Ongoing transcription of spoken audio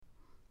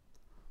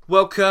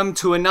Welcome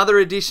to another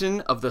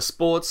edition of the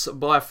Sports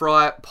by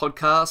Fry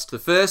podcast, the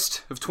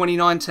first of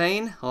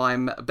 2019.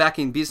 I'm back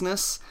in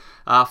business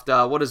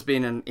after what has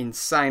been an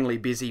insanely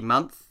busy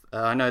month.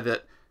 I know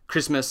that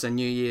Christmas and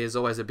New Year is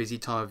always a busy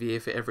time of year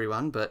for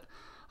everyone, but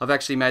I've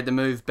actually made the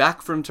move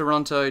back from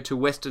Toronto to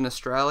Western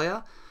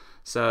Australia.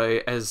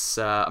 So as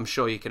I'm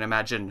sure you can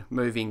imagine,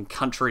 moving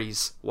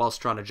countries whilst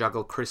trying to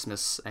juggle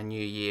Christmas and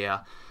New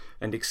Year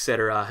and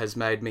etc. has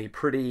made me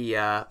pretty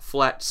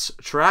flat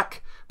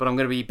track. But I'm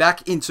going to be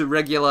back into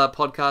regular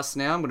podcasts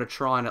now. I'm going to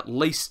try and at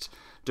least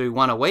do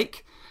one a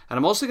week. And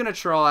I'm also going to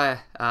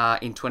try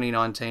in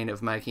 2019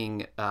 of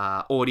making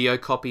audio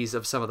copies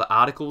of some of the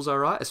articles I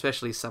write,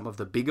 especially some of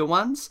the bigger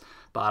ones.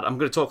 But I'm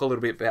going to talk a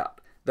little bit about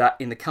that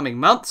in the coming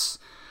months.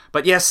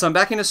 But yes, I'm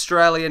back in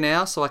Australia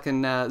now, so I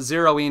can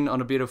zero in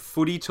on a bit of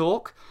footy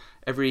talk.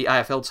 Every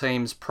AFL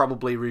team's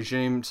probably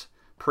resumed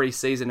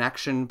pre-season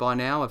action by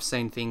now. I've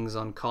seen things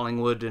on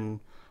Collingwood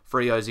and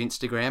Freo's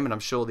Instagram, and I'm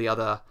sure the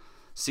other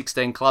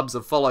 16 clubs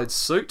have followed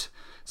suit,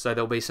 so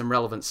there'll be some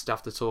relevant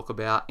stuff to talk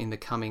about in the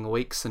coming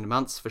weeks and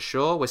months for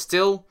sure. We're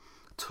still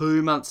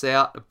 2 months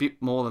out, a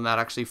bit more than that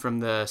actually,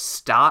 from the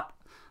start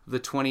of the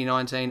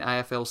 2019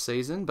 AFL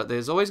season, but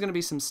there's always going to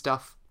be some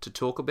stuff to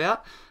talk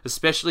about,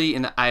 especially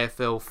in the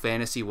AFL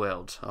fantasy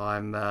world.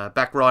 I'm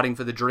back writing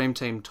for the Dream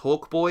Team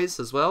Talk Boys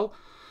as well,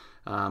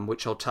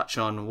 which I'll touch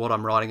on what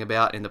I'm writing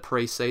about in the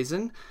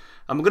pre-season.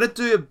 I'm going to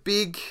do a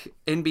big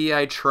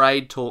NBA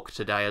trade talk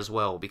today as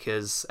well,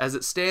 because as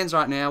it stands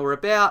right now, we're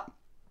about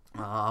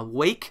a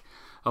week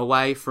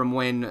away from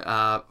when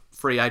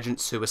free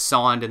agents who are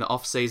signed in the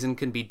off-season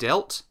can be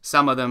dealt.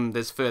 Some of them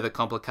there's further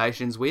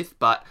complications with,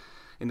 but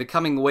in the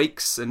coming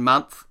weeks and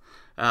month,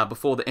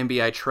 before the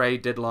NBA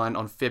trade deadline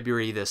on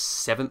February the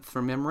 7th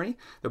from memory,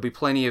 there'll be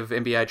plenty of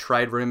NBA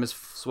trade rumours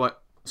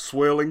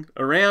swirling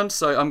around,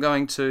 so I'm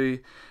going to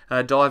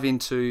dive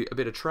into a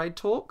bit of trade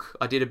talk.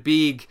 I did a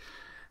big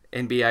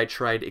NBA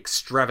trade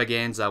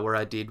extravaganza where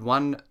I did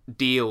one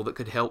deal that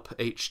could help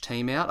each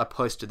team out. I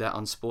posted that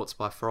on Sports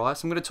by Fry.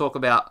 So I'm going to talk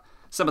about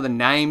some of the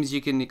names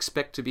you can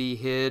expect to be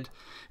heard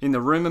in the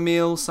rumour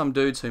mill, some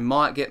dudes who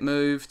might get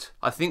moved.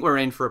 I think we're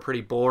in for a pretty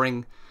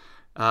boring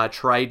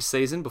trade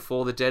season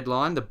before the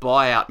deadline. The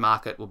buyout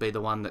market will be the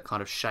one that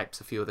kind of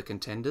shapes a few of the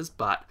contenders.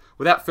 But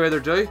without further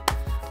ado,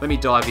 let me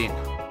dive in.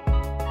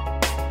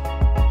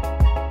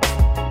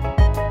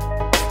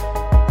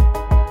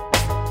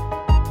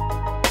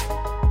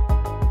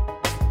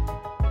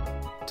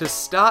 To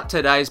start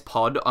today's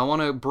pod, I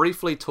want to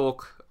briefly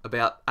talk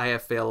about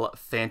AFL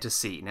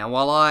fantasy. Now,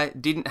 while I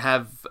didn't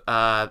have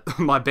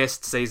my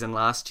best season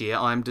last year,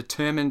 I'm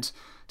determined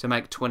to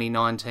make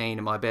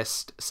 2019 my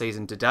best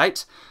season to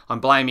date. I'm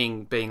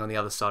blaming being on the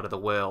other side of the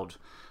world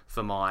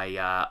for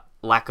my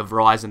lack of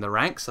rise in the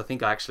ranks. I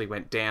think I actually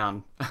went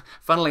down.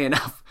 Funnily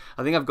enough,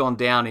 I think I've gone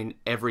down in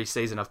every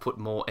season I've put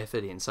more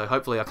effort in. So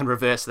hopefully I can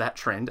reverse that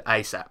trend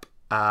ASAP.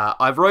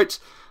 I've wrote,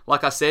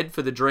 like I said,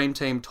 for the Dream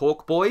Team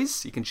Talk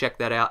Boys. You can check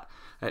that out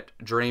at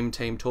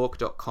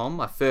dreamteamtalk.com,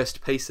 my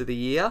first piece of the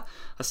year.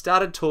 I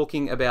started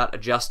talking about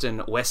Justin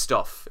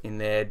Westhoff in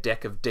their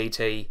deck of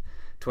DT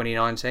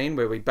 2019,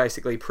 where we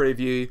basically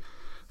preview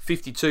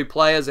 52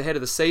 players ahead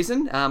of the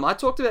season. I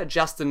talked about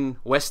Justin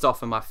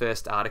Westhoff in my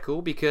first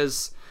article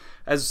because,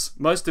 as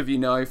most of you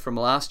know from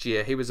last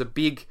year, he was a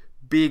big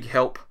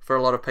help for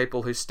a lot of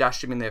people who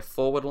stashed him in their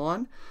forward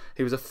line.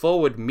 He was a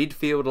forward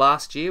midfield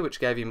last year, which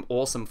gave him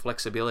awesome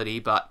flexibility,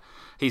 but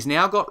he's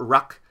now got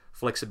ruck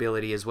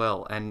flexibility as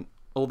well. And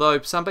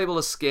although some people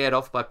are scared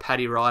off by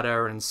Paddy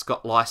Ryder and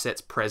Scott Lycett's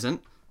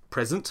presence,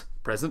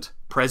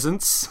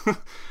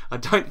 I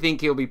don't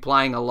think he'll be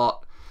playing a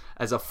lot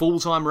as a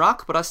full-time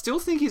ruck, but I still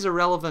think he's a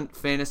relevant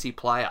fantasy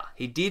player.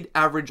 He did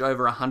average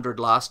over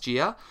 100 last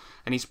year,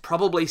 and he's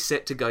probably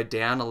set to go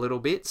down a little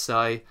bit,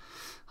 so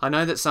I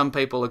know that some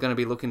people are going to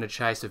be looking to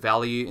chase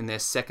value in their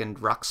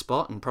second ruck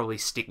spot and probably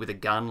stick with a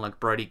gun like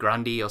Brodie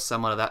Grundy or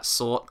someone of that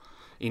sort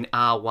in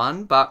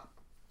R1, but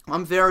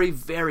I'm very,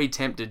 very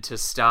tempted to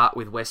start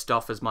with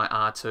Westhoff as my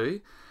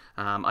R2.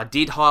 I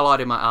did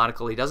highlight in my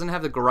article he doesn't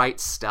have the great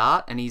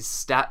start, and his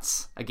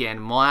stats, again,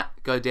 might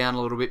go down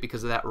a little bit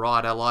because of that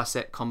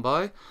Ryder-Lycett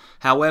combo.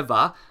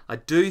 However, I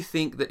do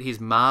think that his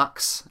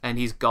marks and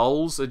his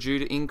goals are due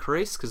to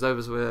increase, because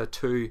those were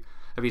two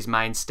of his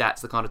main stats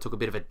that kind of took a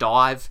bit of a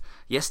dive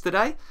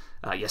yesterday.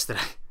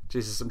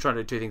 Jesus, I'm trying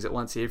to do two things at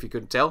once here, if you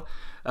couldn't tell.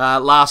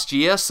 Last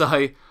year,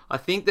 so I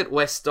think that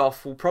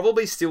Westhoff will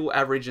probably still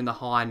average in the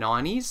high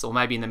 90s, or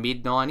maybe in the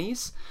mid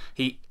 90s.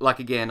 He, like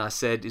again I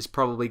said, is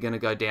probably going to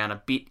go down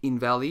a bit in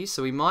value,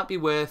 so he might be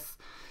worth,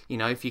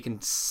 if you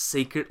can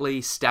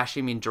secretly stash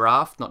him in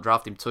draft, not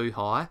draft him too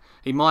high,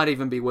 he might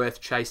even be worth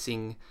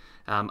chasing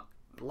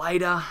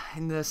later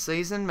in the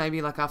season, maybe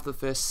like after the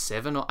first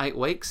 7 or 8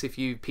 weeks. If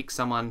you pick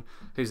someone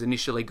who's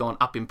initially gone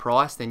up in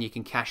price, then you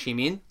can cash him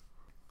in.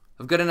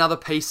 I've got another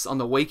piece on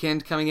the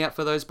weekend coming out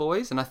for those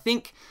boys, and I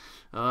think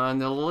in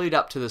the lead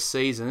up to the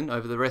season,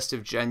 over the rest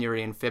of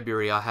January and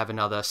February, I have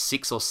another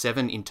 6 or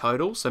 7 in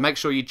total, so make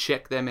sure you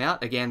check them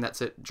out. Again,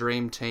 that's at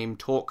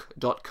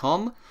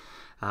dreamteamtalk.com.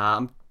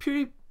 I'm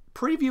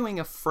previewing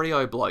a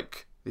Freo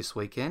bloke this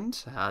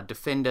weekend, a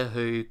defender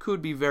who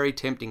could be very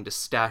tempting to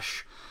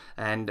stash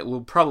and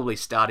will probably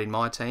start in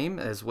my team,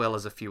 as well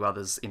as a few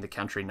others in the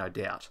country, no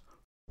doubt.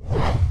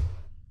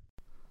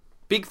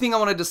 Big thing I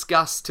want to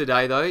discuss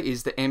today, though,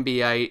 is the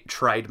NBA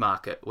trade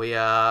market. We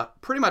are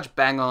pretty much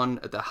bang on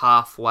at the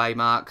halfway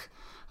mark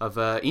of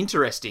an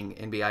interesting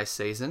NBA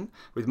season,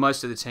 with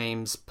most of the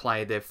teams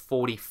play their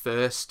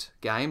 41st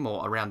game,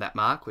 or around that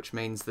mark, which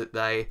means that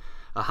they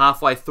are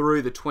halfway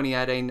through the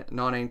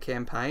 2018-19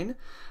 campaign.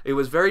 It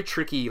was very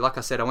tricky. Like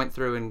I said, I went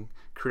through and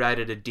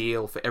created a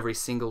deal for every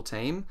single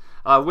team.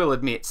 I will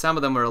admit, some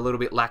of them were a little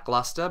bit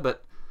lackluster,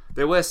 but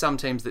there were some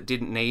teams that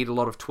didn't need a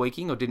lot of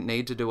tweaking or didn't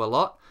need to do a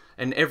lot,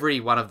 and every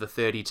one of the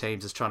 30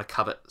 teams is trying to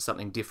covet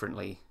something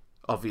differently.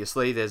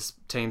 Obviously, there's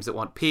teams that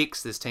want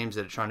picks, there's teams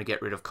that are trying to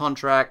get rid of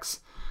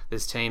contracts,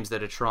 there's teams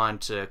that are trying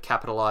to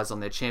capitalise on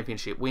their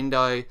championship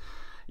window,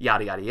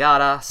 yada, yada,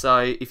 yada. So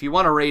if you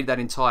want to read that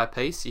entire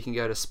piece, you can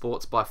go to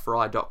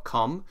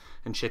sportsbyfry.com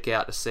and check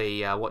out to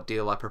see what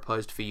deal I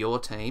proposed for your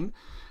team.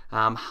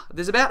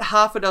 There's about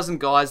half a dozen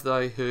guys,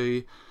 though,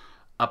 who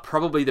are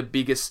probably the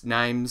biggest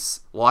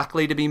names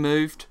likely to be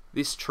moved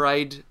this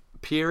trade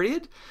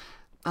period.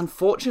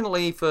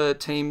 Unfortunately for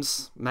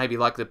teams maybe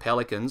like the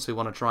Pelicans, who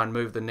want to try and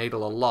move the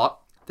needle a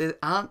lot, there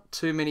aren't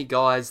too many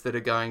guys that are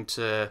going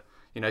to,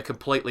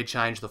 completely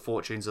change the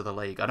fortunes of the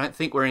league. I don't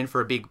think we're in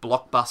for a big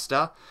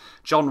blockbuster.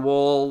 John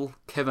Wall,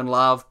 Kevin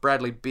Love,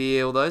 Bradley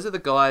Beal, those are the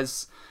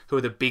guys who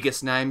are the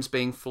biggest names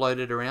being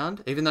floated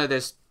around. Even though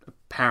there's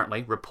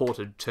apparently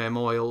reported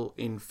turmoil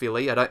in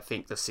Philly, I don't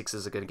think the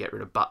Sixers are going to get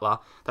rid of Butler.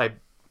 They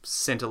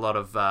sent a lot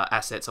of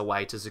assets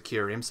away to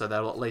secure him, so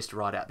they'll at least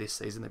ride out this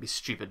season. They'd be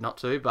stupid not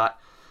to. But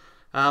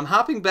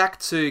harping back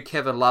to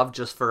Kevin Love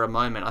just for a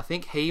moment, I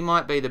think he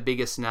might be the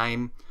biggest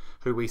name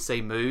who we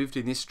see moved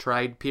in this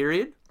trade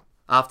period.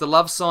 After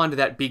Love signed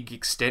that big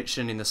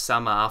extension in the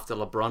summer after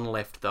LeBron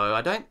left, though,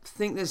 I don't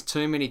think there's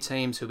too many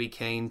teams who'll be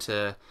keen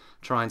to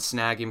try and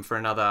snag him for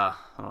another,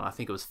 I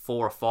think it was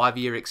 4 or 5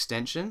 year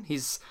extension.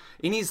 He's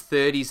in his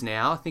 30s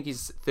now. I think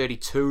he's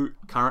 32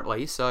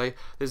 currently, so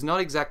there's not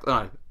exactly...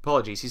 No,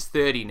 apologies, he's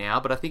 30 now,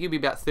 but I think he'll be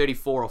about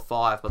 34 or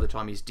 5 by the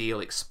time his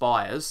deal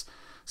expires.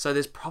 So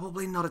there's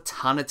probably not a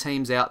ton of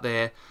teams out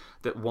there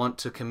that want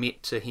to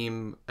commit to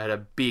him at a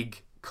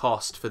big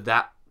cost for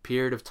that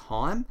period of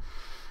time.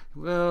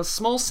 Well,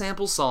 small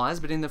sample size,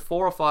 but in the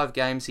 4 or 5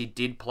 games he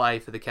did play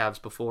for the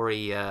Cavs before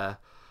he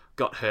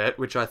got hurt,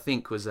 which I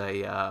think was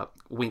a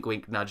wink,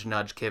 wink, nudge,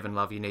 nudge, Kevin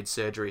Love, you need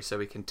surgery so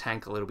we can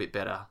tank a little bit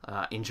better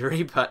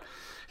injury, but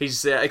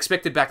he's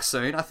expected back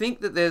soon. I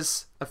think that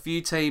there's a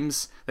few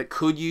teams that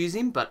could use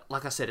him, but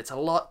like I said, it's a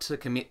lot to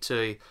commit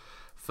to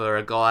for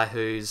a guy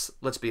who's,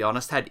 let's be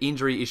honest, had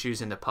injury issues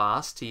in the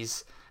past.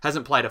 He's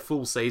hasn't played a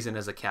full season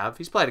as a Cav.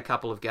 He's played a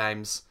couple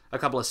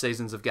of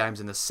seasons of games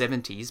in the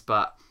 70s,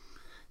 but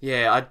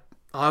yeah,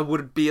 I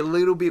would be a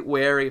little bit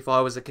wary if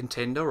I was a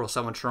contender or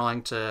someone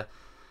trying to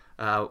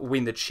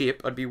win the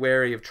chip. I'd be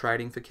wary of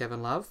trading for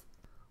Kevin Love.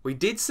 We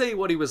did see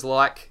what he was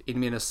like in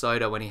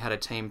Minnesota when he had a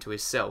team to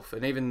himself,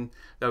 and even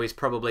though he's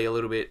probably a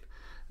little bit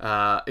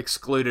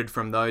excluded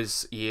from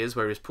those years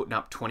where he was putting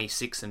up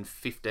 26 and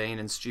 15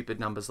 and stupid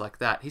numbers like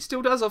that, he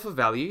still does offer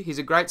value. He's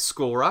a great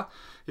scorer.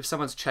 If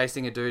someone's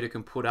chasing a dude who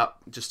can put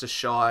up just a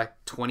shy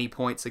 20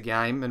 points a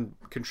game and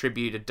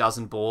contribute a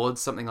dozen boards,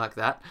 something like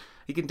that,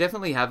 he can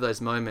definitely have those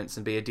moments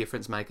and be a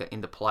difference maker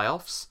in the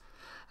playoffs.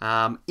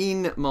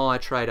 In my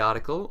trade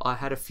article, I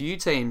had a few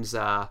teams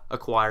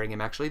acquiring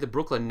him, actually. The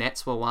Brooklyn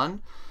Nets were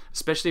one,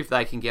 especially if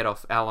they can get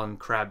off Alan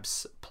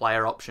Crabb's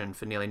player option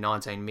for nearly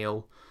 19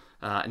 mil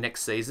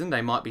next season.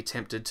 They might be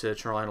tempted to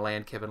try and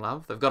land Kevin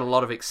Love. They've got a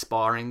lot of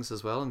expirings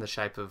as well in the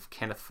shape of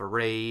Kenneth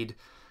Faried,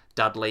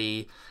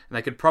 Dudley, and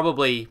they could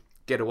probably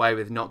get away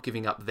with not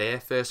giving up their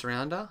first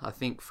rounder. I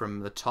think from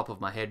the top of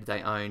my head,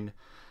 they own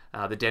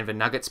the Denver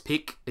Nuggets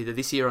pick either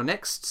this year or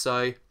next.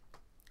 So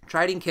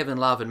trading Kevin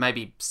Love and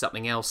maybe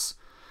something else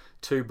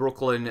to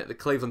Brooklyn, the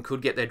Cleveland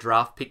could get their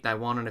draft pick they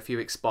want and a few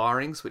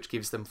expirings, which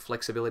gives them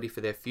flexibility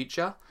for their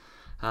future.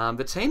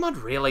 The team I'd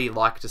really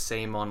like to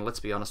see him on, let's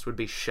be honest, would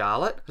be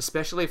Charlotte,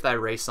 especially if they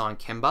re-sign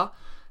Kemba.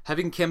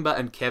 Having Kemba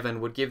and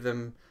Kevin would give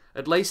them,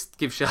 at least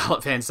give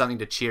Charlotte fans something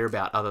to cheer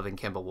about other than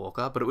Kemba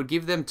Walker, but it would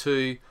give them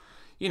two,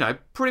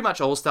 pretty much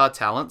all-star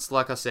talents.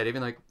 Like I said,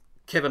 even though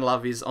Kevin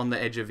Love is on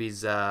the edge of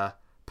his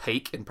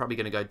peak and probably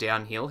going to go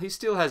downhill, he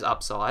still has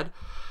upside.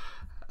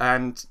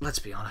 And let's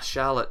be honest,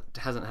 Charlotte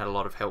hasn't had a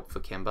lot of help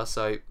for Kemba,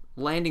 so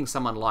landing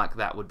someone like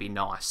that would be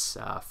nice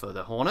for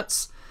the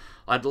Hornets.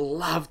 I'd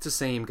love to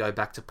see him go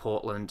back to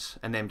Portland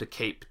and them to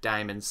keep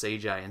Dame and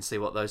CJ and see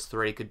what those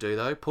three could do,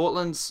 though.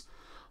 Portland's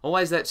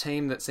always that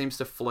team that seems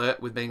to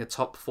flirt with being a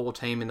top 4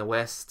 team in the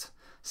West,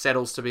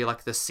 settles to be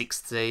like the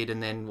 6th seed,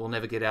 and then will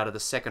never get out of the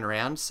second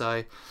round.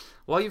 So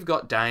while you've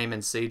got Dame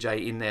and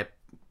CJ in their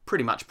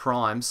pretty much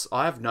primes,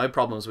 I have no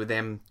problems with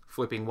them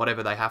flipping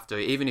whatever they have to,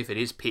 even if it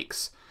is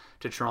picks,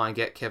 to try and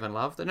get Kevin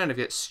Love. They don't have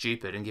to get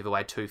stupid and give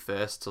away 2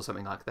 firsts or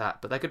something like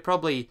that, but they could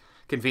probably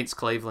convince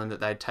Cleveland that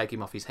they'd take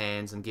him off his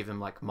hands and give him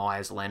like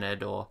Myers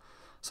Leonard or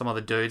some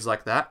other dudes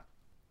like that.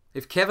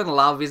 If Kevin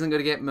Love isn't going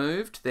to get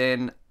moved,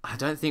 then I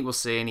don't think we'll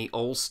see any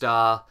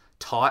all-star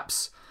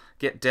types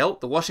get dealt.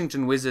 The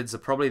Washington Wizards are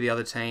probably the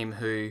other team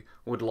who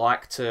would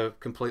like to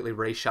completely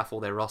reshuffle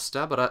their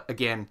roster. But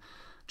again,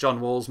 John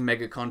Wall's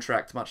mega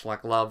contract, much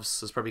like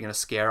Love's, is probably going to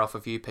scare off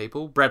a few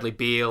people. Bradley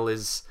Beal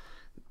is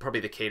probably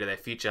the key to their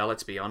future,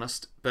 let's be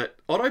honest. But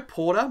Otto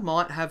Porter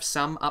might have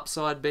some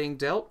upside being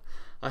dealt.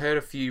 I heard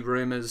a few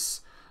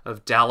rumours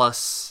of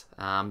Dallas,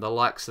 the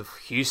likes of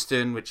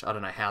Houston, which I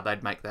don't know how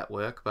they'd make that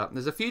work, but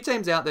there's a few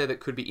teams out there that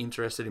could be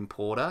interested in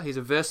Porter. He's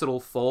a versatile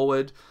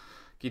forward,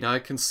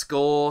 can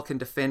score, can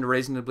defend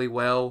reasonably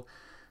well.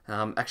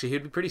 Actually,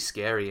 he'd be pretty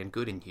scary and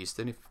good in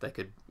Houston if they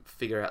could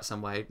figure out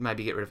some way,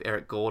 maybe get rid of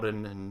Eric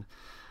Gordon and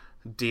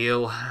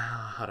deal,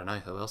 I don't know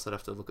who else, I'd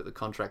have to look at the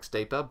contracts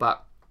deeper,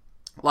 but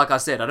like I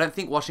said, I don't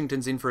think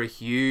Washington's in for a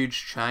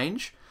huge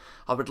change.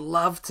 I would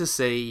love to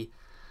see.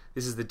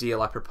 This is the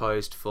deal I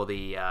proposed for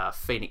the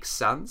Phoenix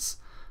Suns.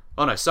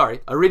 Oh no, sorry.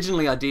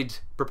 Originally I did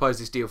propose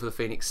this deal for the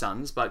Phoenix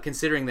Suns, but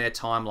considering their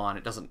timeline,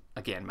 it doesn't,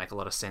 again, make a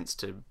lot of sense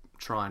to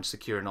try and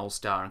secure an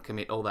all-star and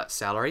commit all that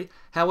salary.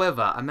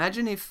 However,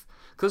 imagine if,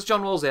 because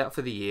John Wall's out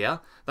for the year,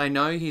 they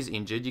know he's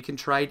injured. You can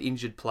trade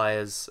injured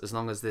players as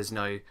long as there's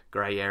no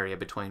grey area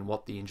between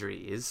what the injury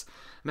is.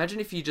 Imagine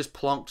if you just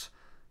plonked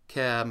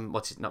John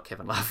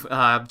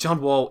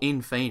Wall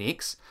in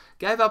Phoenix,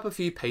 gave up a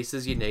few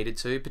pieces you needed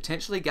to,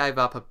 potentially gave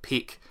up a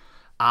pick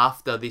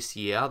after this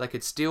year. They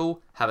could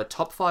still have a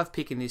top 5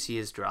 pick in this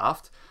year's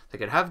draft. They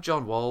could have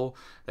John Wall.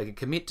 They could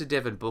commit to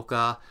Devin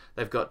Booker.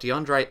 They've got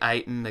DeAndre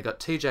Ayton. They've got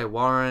TJ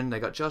Warren.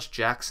 They've got Josh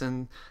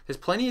Jackson. There's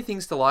plenty of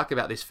things to like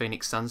about this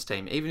Phoenix Suns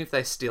team, even if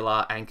they still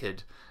are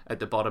anchored at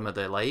the bottom of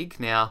their league.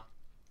 Now,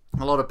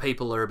 a lot of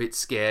people are a bit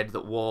scared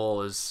that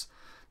Wall is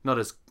not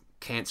as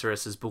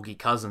cancerous as Boogie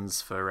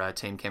Cousins for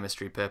team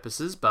chemistry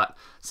purposes, but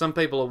some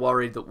people are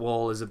worried that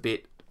Wall is a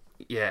bit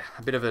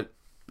of a,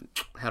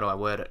 how do I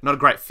word it? Not a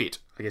great fit,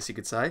 I guess you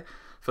could say,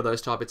 for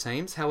those type of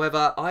teams.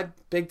 However, I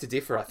beg to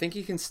differ. I think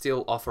he can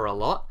still offer a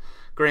lot.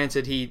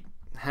 Granted, he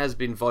has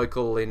been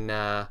vocal in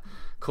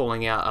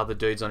calling out other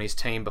dudes on his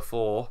team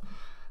before.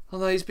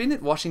 Although he's been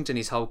at Washington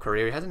his whole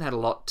career, he hasn't had a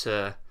lot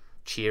to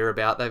cheer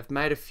about. They've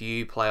made a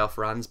few playoff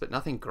runs, but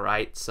nothing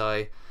great.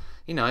 So,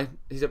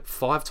 he's a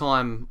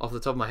 5-time, off the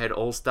top of my head,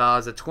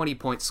 All-Stars, a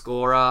 20-point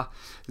scorer.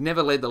 He's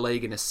never led the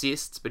league in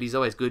assists, but he's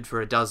always good for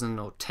a dozen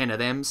or 10 of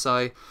them. So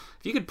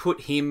if you could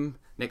put him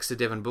next to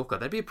Devin Booker,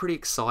 that'd be a pretty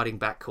exciting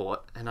backcourt.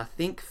 And I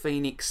think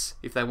Phoenix,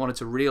 if they wanted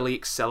to really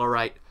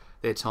accelerate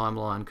their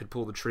timeline, could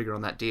pull the trigger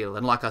on that deal.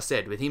 And like I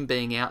said, with him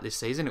being out this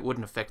season, it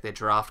wouldn't affect their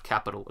draft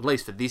capital, at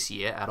least for this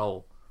year, at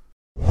all.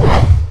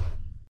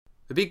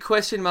 The big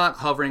question mark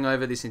hovering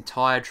over this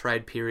entire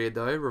trade period,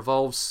 though,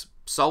 revolves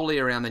solely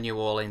around the New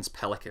Orleans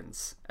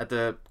Pelicans. At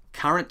the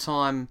current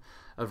time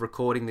of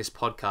recording this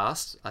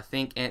podcast, I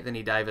think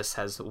Anthony Davis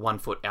has 1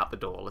 foot out the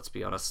door, let's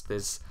be honest.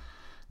 There's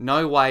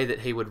no way that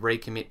he would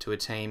recommit to a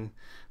team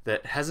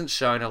that hasn't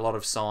shown a lot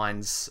of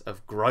signs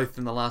of growth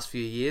in the last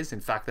few years.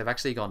 In fact, they've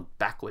actually gone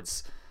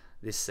backwards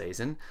this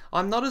season.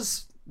 I'm not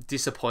as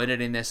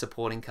disappointed in their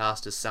supporting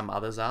cast as some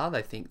others are.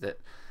 They think that,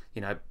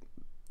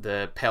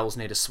 the Pels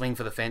need to swing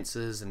for the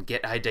fences and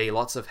get AD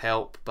lots of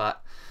help,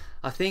 but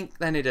I think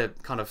they need to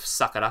kind of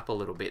suck it up a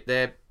little bit.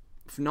 They're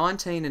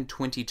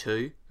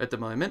 19-22 at the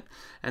moment,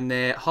 and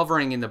they're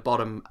hovering in the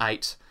bottom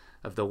 8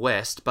 of the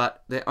West,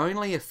 but they're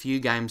only a few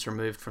games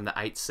removed from the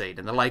 8th seed,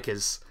 and the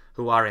Lakers,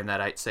 who are in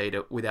that 8th seed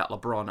without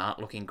LeBron, aren't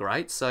looking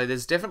great. So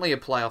there's definitely a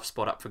playoff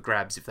spot up for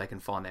grabs if they can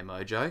find their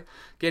mojo.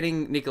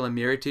 Getting Nikola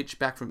Mirotic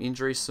back from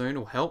injury soon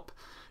will help.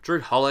 Drew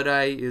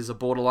Holiday is a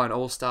borderline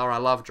all-star. I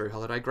love Drew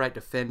Holiday, great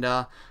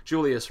defender.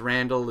 Julius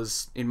Randle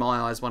is, in my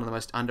eyes, one of the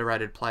most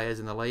underrated players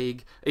in the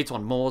league.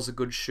 Etuan Moore's a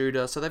good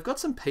shooter. So they've got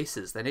some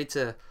pieces. They need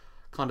to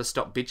kind of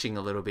stop bitching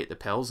a little bit, the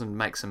Pels, and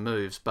make some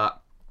moves. But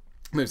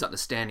moves up the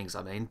standings,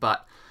 I mean.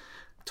 But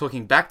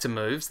talking back to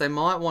moves, they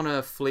might want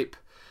to flip.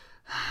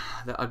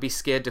 I'd be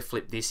scared to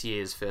flip this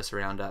year's first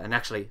rounder. And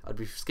actually, I'd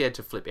be scared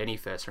to flip any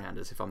first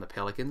rounders if I'm the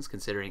Pelicans,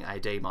 considering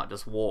AD might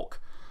just walk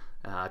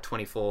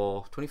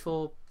 24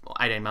 or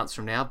 18 months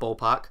from now,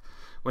 ballpark,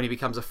 when he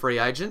becomes a free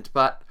agent.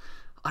 But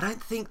I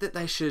don't think that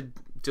they should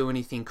do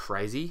anything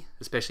crazy,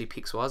 especially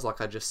picks-wise, like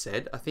I just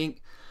said. I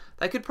think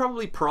they could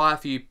probably pry a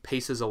few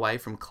pieces away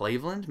from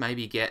Cleveland,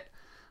 maybe get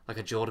like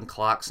a Jordan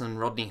Clarkson,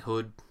 Rodney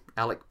Hood,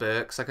 Alec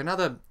Burks, like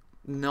another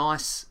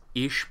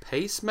nice-ish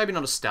piece. Maybe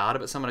not a starter,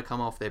 but someone to come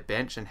off their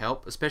bench and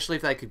help, especially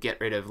if they could get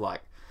rid of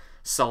like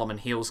Solomon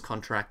Hill's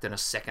contract and a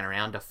second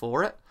rounder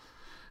for it.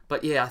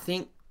 But yeah, I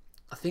think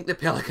the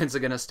Pelicans are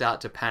going to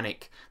start to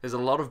panic. There's a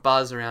lot of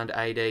buzz around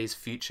AD's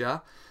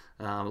future.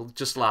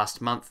 Just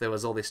last month, there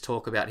was all this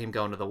talk about him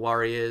going to the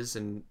Warriors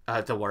and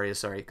going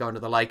to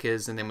the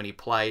Lakers. And then when he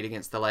played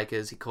against the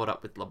Lakers, he caught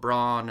up with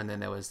LeBron. And then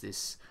there was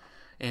this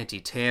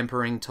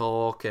anti-tampering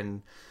talk.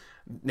 And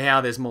now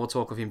there's more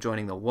talk of him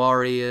joining the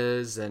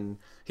Warriors. And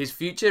his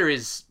future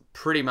is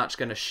pretty much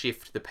going to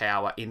shift the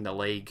power in the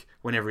league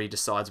whenever he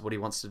decides what he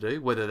wants to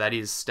do, whether that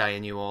is stay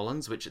in New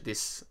Orleans, which at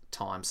this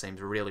time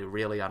seems really,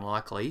 really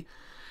unlikely.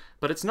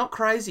 But it's not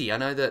crazy. I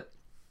know that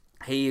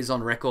he is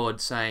on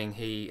record saying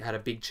he had a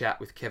big chat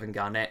with Kevin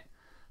Garnett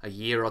a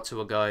year or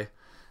two ago,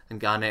 and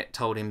Garnett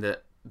told him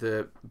that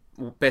the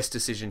best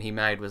decision he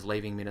made was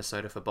leaving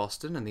Minnesota for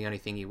Boston, and the only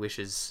thing he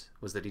wishes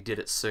was that he did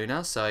it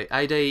sooner. So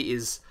AD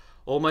is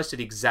almost at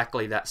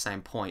exactly that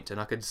same point, and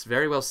I could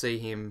very well see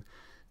him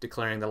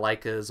declaring the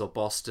Lakers or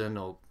Boston,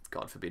 or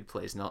God forbid,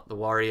 please not, the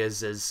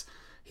Warriors as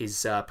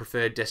his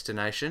preferred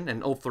destination,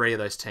 and all three of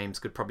those teams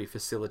could probably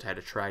facilitate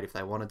a trade if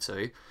they wanted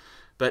to.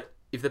 But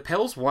if the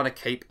Pels want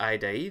to keep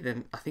AD,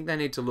 then I think they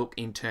need to look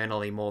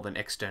internally more than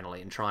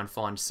externally and try and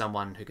find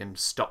someone who can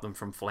stop them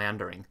from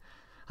floundering.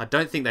 I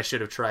don't think they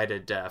should have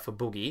traded for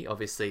Boogie.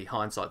 Obviously,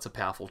 hindsight's a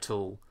powerful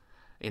tool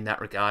in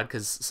that regard,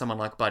 because someone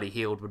like Buddy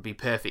Hield would be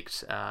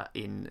perfect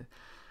in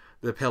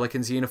the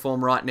Pelicans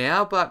uniform right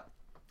now. But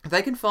if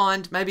they can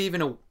find maybe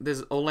even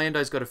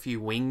Orlando's got a few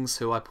wings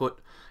who I put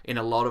in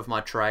a lot of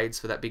my trades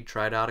for that big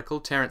trade article.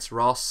 Terrence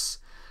Ross,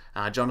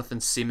 Jonathan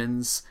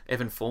Simmons,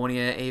 Evan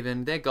Fournier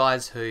even. They're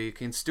guys who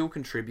can still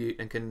contribute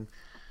and can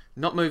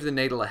not move the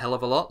needle a hell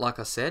of a lot, like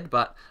I said,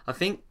 but I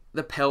think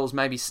the Pels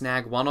maybe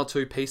snag one or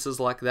two pieces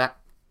like that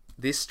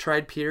this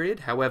trade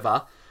period.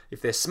 However,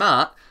 if they're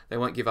smart, they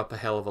won't give up a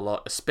hell of a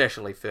lot,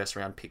 especially first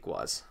round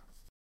pick-wise.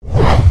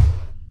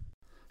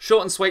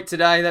 Short and sweet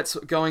today, that's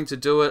going to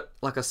do it.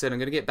 Like I said, I'm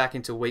going to get back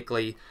into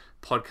weekly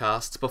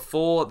podcasts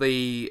before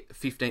the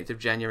 15th of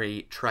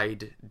January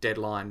trade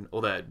deadline,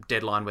 or the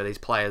deadline where these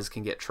players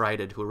can get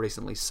traded who are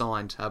recently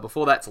signed.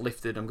 Before that's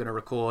lifted, I'm going to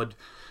record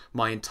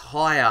my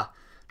entire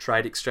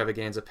trade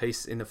extravaganza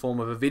piece in the form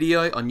of a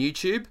video on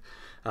YouTube.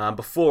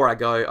 Before I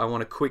go, I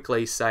want to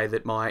quickly say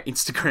that my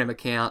Instagram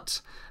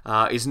account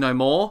is no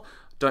more.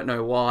 Don't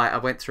know why. I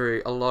went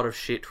through a lot of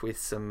shit with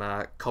some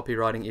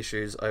copywriting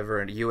issues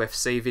over a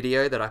UFC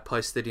video that I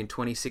posted in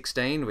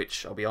 2016,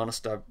 which I'll be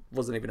honest, I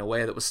wasn't even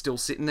aware that was still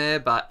sitting there.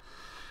 But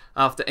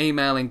after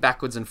emailing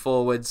backwards and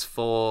forwards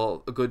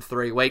for a good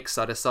 3 weeks,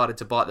 I decided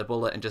to bite the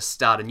bullet and just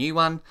start a new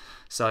one.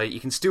 So you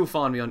can still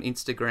find me on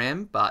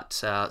Instagram,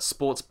 but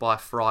Sports by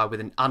Fry with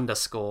an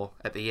underscore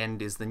at the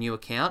end is the new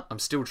account. I'm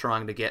still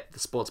trying to get the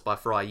Sports by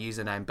Fry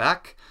username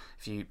back.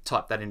 If you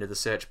type that into the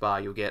search bar,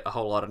 you'll get a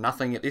whole lot of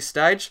nothing at this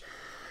stage.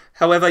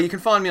 However, you can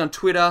find me on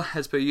Twitter,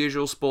 as per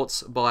usual,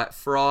 Sports by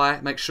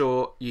Fry. Make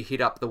sure you hit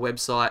up the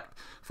website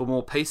for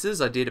more pieces.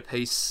 I did a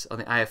piece on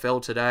the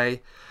AFL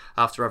today.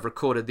 After I've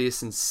recorded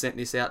this and sent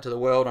this out to the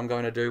world, I'm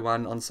going to do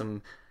one on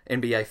some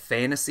NBA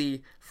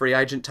fantasy free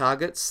agent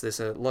targets. There's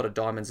a lot of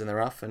diamonds in the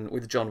rough, and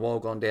with John Wall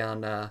gone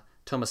down,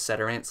 Thomas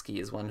Satoransky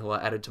is one who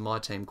I added to my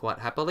team quite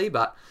happily,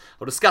 but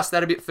I'll discuss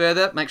that a bit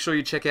further. Make sure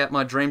you check out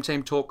my Dream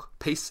Team Talk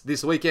piece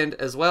this weekend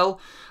as well.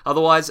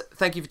 Otherwise,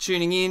 thank you for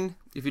tuning in.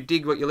 If you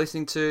dig what you're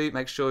listening to,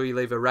 make sure you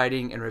leave a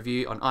rating and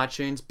review on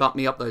iTunes. Bump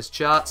me up those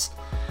charts.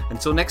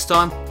 Until next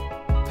time,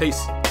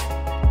 peace.